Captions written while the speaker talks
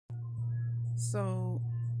So,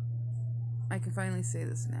 I can finally say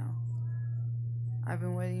this now. I've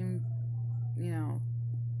been waiting, to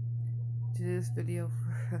do this video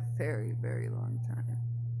for a very, very long time.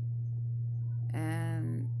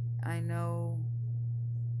 And I know,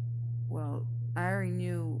 well, I already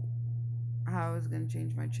knew how I was going to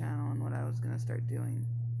change my channel and what I was going to start doing.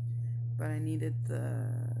 But I needed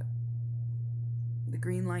the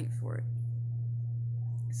green light for it.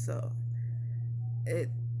 So,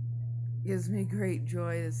 it gives me great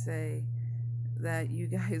joy to say that you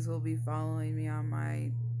guys will be following me on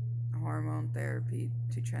my hormone therapy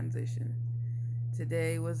to transition.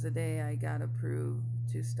 Today was the day I got approved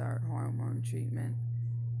to start hormone treatment,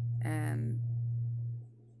 and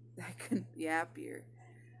I couldn't be happier.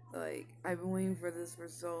 Like, I've been waiting for this for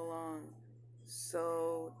so long.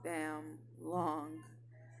 So damn long.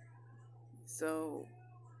 So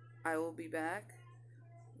I will be back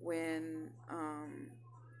when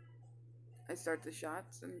I start the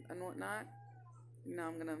shots and whatnot.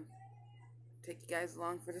 I'm gonna take you guys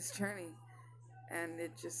along for this journey. And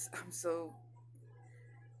I'm so,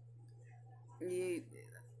 the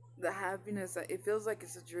happiness, it feels like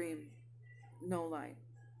it's a dream. No lie.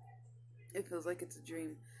 It feels like it's a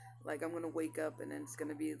dream. Like, I'm gonna wake up and then it's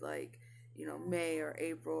gonna be like, May or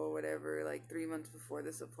April or whatever, like 3 months before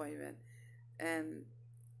this appointment. And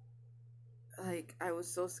like, I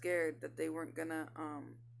was so scared that they weren't gonna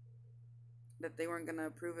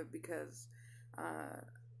approve it because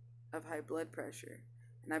of high blood pressure.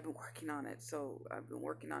 And I've been working on it. So I've been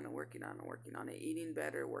working on it, eating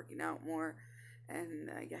better, working out more, and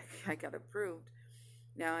I got approved.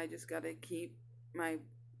 Now I just gotta keep my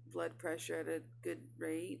blood pressure at a good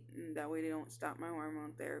rate, and that way they don't stop my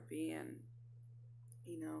hormone therapy, and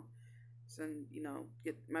so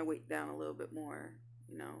get my weight down a little bit more.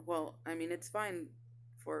 Well, I mean, it's fine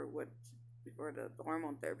for the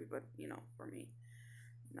hormone therapy, but for me,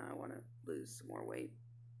 I want to lose some more weight.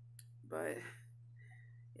 But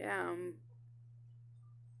yeah, I'm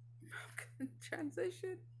gonna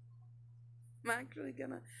transition. I'm actually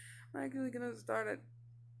gonna start it.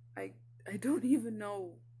 I don't even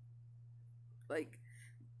know, like,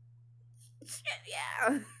 shit,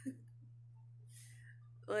 yeah.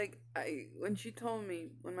 Like, when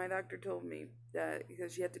my doctor told me that,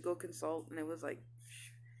 because she had to go consult, and it was like,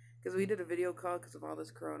 because we did a video call because of all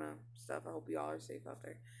this corona stuff. I hope you all are safe out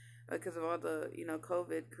there. Because of all the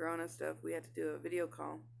COVID corona stuff, we had to do a video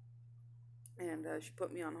call, and she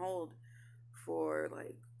put me on hold for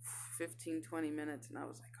like 15-20 minutes, and I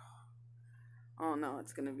was like, oh no,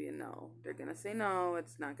 it's gonna be a no. They're gonna say no.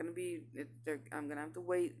 It's not gonna be. I'm gonna have to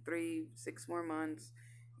wait 3-6 more months.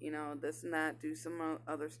 This and that. Do some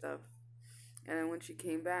other stuff. And then when she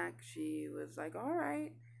came back, she was like, "All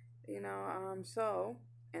right, so."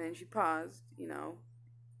 And then she paused. Dramatic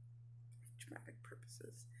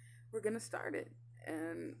purposes. We're gonna start it,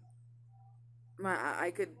 and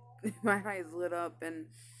I could, my eyes lit up, and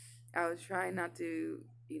I was trying not to,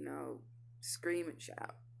 scream and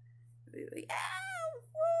shout. Like, ow,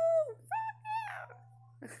 woo, fuck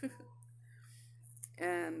out.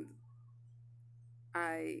 And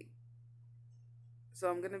so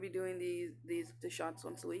I'm gonna be doing the shots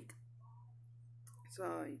once a week.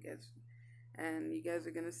 So you guys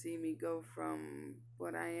are gonna see me go from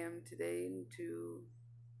what I am today to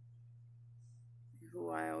who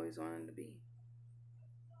I always wanted to be.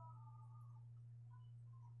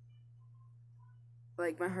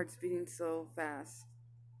 Like, my heart's beating so fast.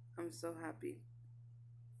 I'm so happy.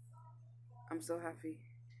 I'm so happy.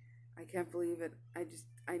 I can't believe it.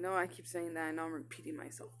 I know I keep saying that. I know I'm repeating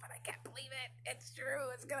myself, but I can't believe it. It's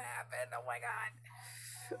true. It's gonna happen. Oh my god.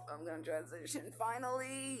 I'm gonna transition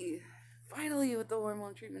finally. Finally, with the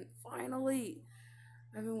hormone treatment. Finally.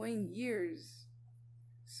 I've been waiting years.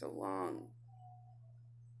 So long.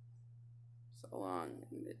 So long.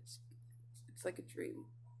 And it's like a dream.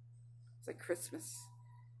 It's like Christmas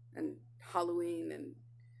and Halloween and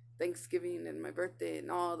Thanksgiving and my birthday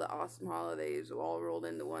and all the awesome holidays all rolled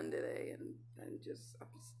into one today, and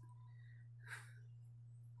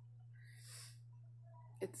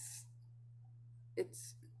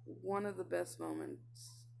it's one of the best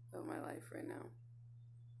moments of my life right now.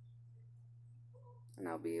 And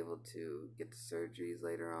I'll be able to get the surgeries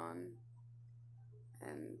later on,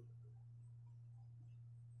 and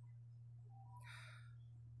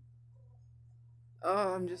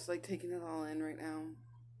I'm just like taking it all in right now.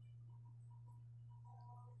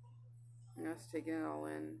 I'm just taking it all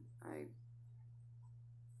in.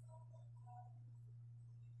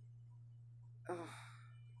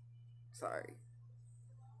 Sorry.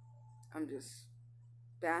 I'm just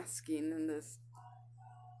basking in this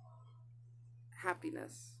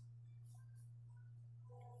happiness.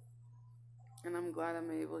 And I'm glad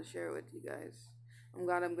I'm able to share it with you guys. I'm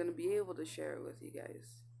glad I'm going to be able to share it with you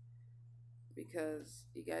guys, because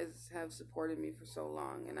you guys have supported me for so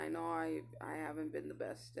long, and I know I haven't been the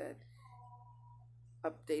best at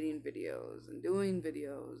updating videos and doing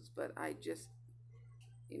videos, but I just,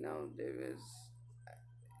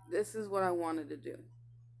 this is what I wanted to do,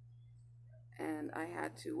 and I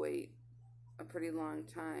had to wait a pretty long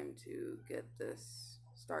time to get this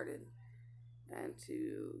started and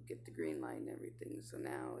to get the green light and everything. So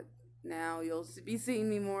now you'll be seeing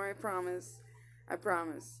me more. I promise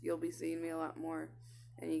you'll be seeing me a lot more,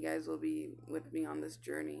 and you guys will be with me on this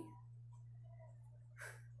journey,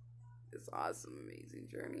 this awesome, amazing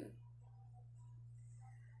journey.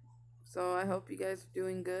 So I hope you guys are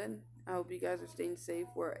doing good. I hope you guys are staying safe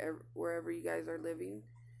wherever you guys are living.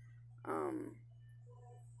 Um,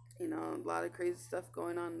 a lot of crazy stuff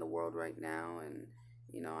going on in the world right now, and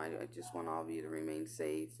I just want all of you to remain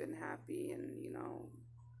safe and happy, and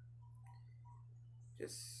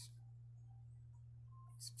just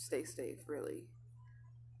stay safe, really.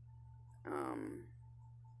 I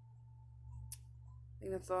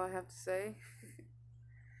think that's all I have to say.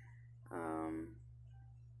 um,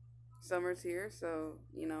 Summer's here, so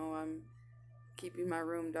I'm keeping my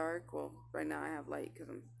room dark. Well, right now I have light because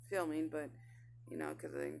I'm filming, but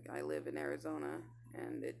because I live in Arizona,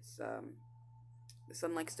 and it's the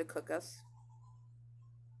sun likes to cook us.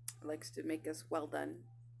 It likes to make us well done,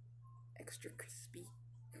 extra crispy.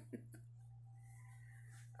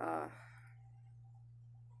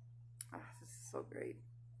 This is so great.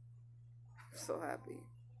 I'm so happy.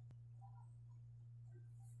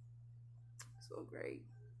 So great.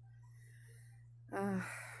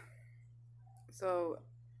 So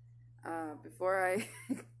before I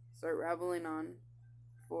start rambling on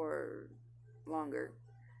for longer,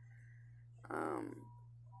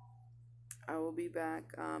 I will be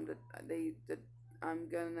back. I'm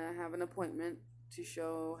gonna have an appointment to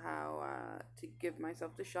show how to give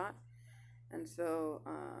myself the shot, and so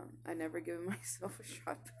I never given myself a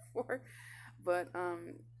shot before, but I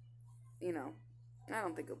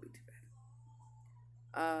don't think it'll be too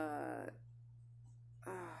bad.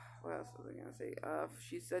 What else was I gonna say?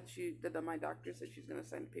 She said my doctor said she's gonna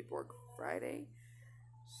send paperwork Friday.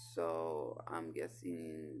 So I'm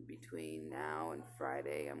guessing between now and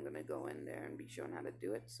Friday, I'm gonna go in there and be shown how to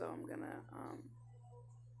do it. So I'm gonna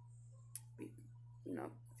be,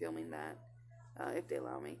 filming that if they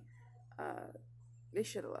allow me. They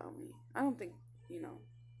should allow me. I don't think,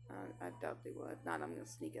 I doubt they will. If not, I'm gonna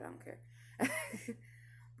sneak it. I don't care.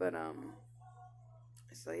 But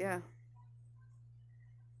so yeah.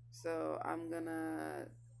 So I'm gonna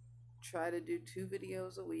try to do 2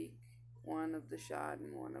 videos a week, one of the shot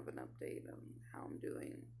and one of an update on how I'm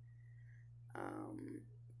doing.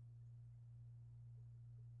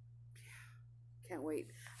 Can't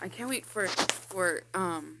wait. I can't wait for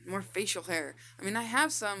more facial hair. I mean, I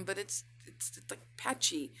have some, but it's like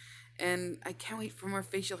patchy, and I can't wait for more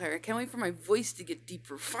facial hair. I can't wait for my voice to get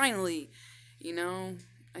deeper. Finally,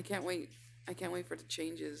 I can't wait. I can't wait for the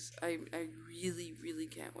changes. I really, really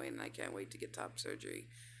can't wait, and I can't wait to get top surgery.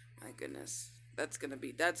 My goodness, that's gonna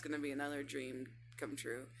be another dream come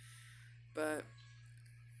true. But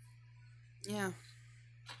yeah.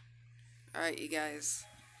 All right, you guys.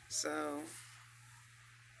 So,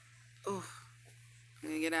 I'm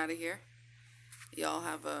gonna get out of here. Y'all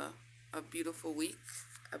have a beautiful week,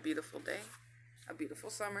 a beautiful day, a beautiful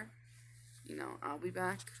summer. I'll be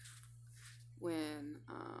back when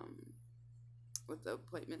with the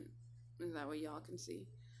appointment, and that way y'all can see.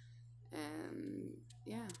 And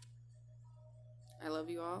yeah, I love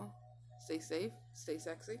you all. Stay safe, stay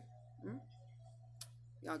sexy.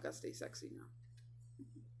 Y'all gotta stay sexy now.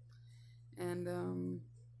 And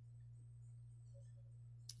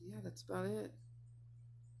yeah, that's about it.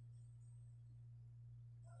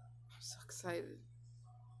 I'm so excited.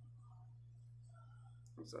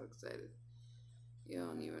 I'm so excited. You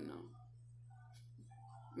don't even know.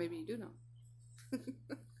 Maybe you do know.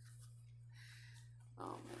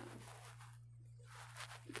 Oh man.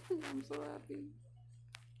 I'm so happy.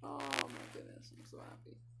 Oh my goodness, I'm so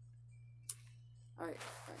happy. Alright.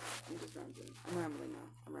 I'm just rambling. I'm rambling now.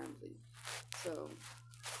 I'm rambling. So,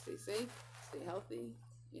 stay safe, stay healthy.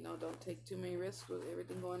 Don't take too many risks with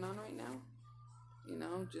everything going on right now.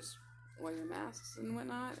 Just wear your masks and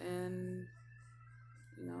whatnot, and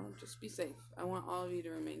just be safe. I want all of you to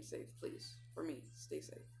remain safe, please. For me, stay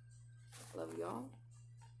safe. Love y'all.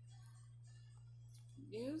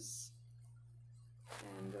 News.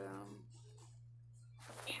 And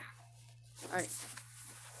yeah. Alright.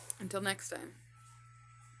 Until next time.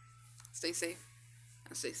 Stay safe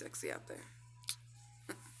and stay sexy out there.